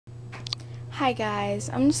Hi guys,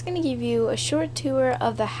 I'm just going to give you a short tour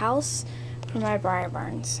of the house for my Breyer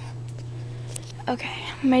barns. Okay,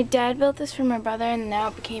 my dad built this for my brother and now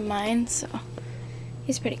it became mine, so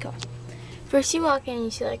he's pretty cool. First you walk in,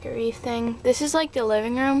 you see like a reef thing. This is like the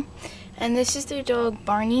living room, and this is their dog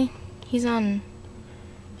Barney. He's on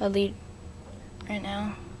a lead right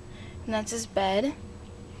now, and that's his bed.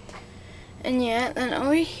 And yeah, then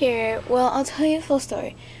over here, well, I'll tell you a full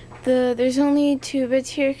story. There's only two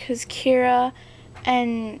beds here because Kira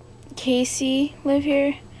and Casey live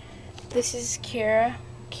here. This is Kira.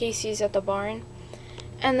 Casey's at the barn.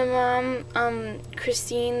 And the mom,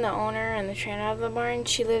 Christine, the owner and the trainer of the barn,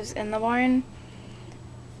 she lives in the barn.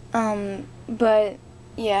 But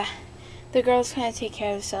yeah, the girls kind of take care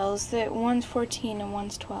of themselves. One's 14 and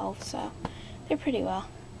one's 12, so they're pretty well.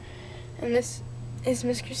 And this is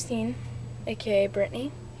Miss Christine, aka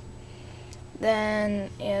Brittany.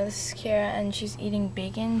 Then, yeah, this is Kara, and she's eating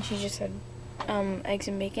bacon. She just had eggs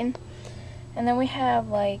and bacon. And then we have,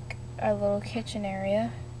 like, our little kitchen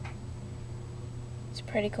area. It's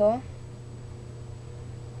pretty cool.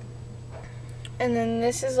 And then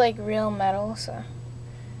this is, like, real metal, so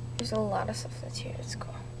there's a lot of stuff that's here. It's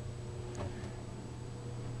cool.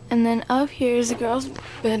 And then up here is the girls'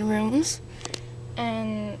 bedrooms.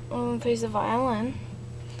 And one plays the violin.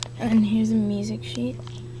 And here's a music sheet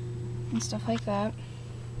and stuff like that.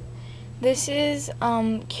 This is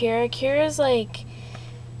Kira. Kira's like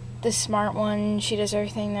the smart one. She does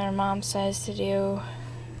everything that her mom says to do.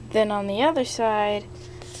 Then on the other side,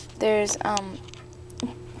 there's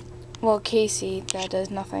well, Casey, that does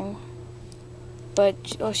nothing.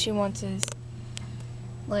 But all she wants is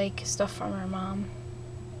like stuff from her mom.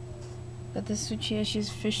 But this is what she has. She has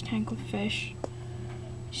a fish tank with fish.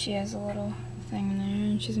 She has a little thing in there,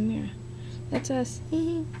 and she's a mirror. That's us.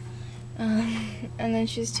 And then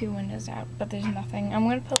she has two windows out, but there's nothing. I'm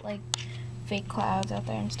gonna put like fake clouds out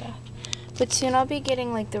there and stuff. But soon I'll be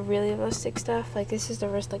getting like the really realistic stuff. Like this is the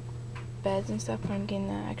rest like beds and stuff, but I'm getting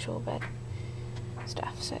the actual bed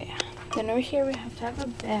stuff. So yeah. Then over here we have to have a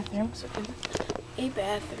bathroom. So a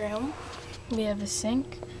bathroom. We have a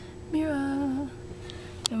sink, mirror.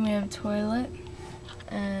 Then we have a toilet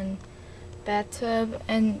and bathtub,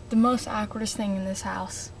 and the most awkwardest thing in this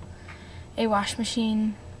house, a wash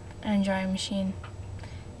machine and drying machine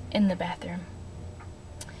in the bathroom.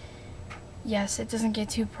 Yes, it doesn't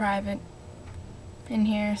get too private in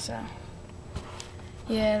here, so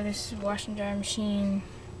yeah, this wash and dry machine.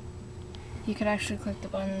 You could actually click the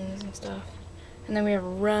buttons and stuff. And then we have a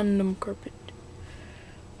random carpet.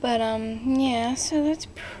 But yeah, so that's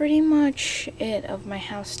pretty much it of my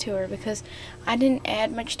house tour, because I didn't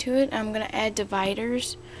add much to it. I'm gonna add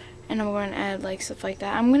dividers, and I'm gonna add like stuff like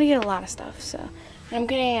that. I'm gonna get a lot of stuff. So, and I'm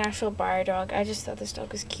getting an actual Breyer dog. I just thought this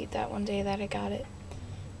dog was cute that one day that I got it.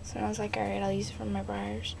 So I was like, all right, I'll use it for my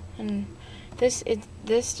Breyers. And this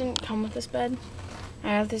didn't come with this bed. I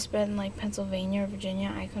have this bed in like Pennsylvania or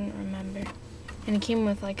Virginia. I couldn't remember. And it came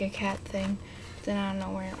with like a cat thing. Then I don't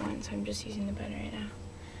know where it went. So I'm just using the bed right now.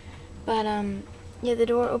 But, yeah, the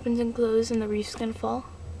door opens and closes and the reef's gonna fall.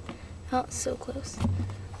 Oh, it's so close.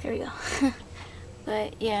 There we go.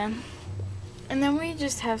 But, yeah. And then we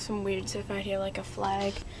just have some weird stuff out here, like a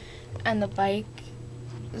flag and the bike,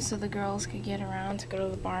 so the girls could get around to go to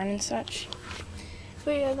the barn and such.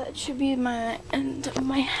 But, yeah, that should be my end of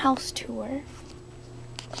my house tour.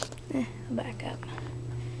 I'll back up.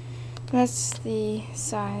 That's the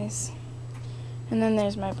size. And then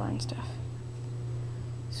there's my barn stuff.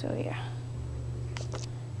 So yeah,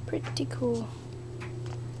 pretty cool.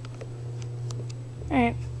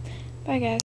 Alright, bye guys.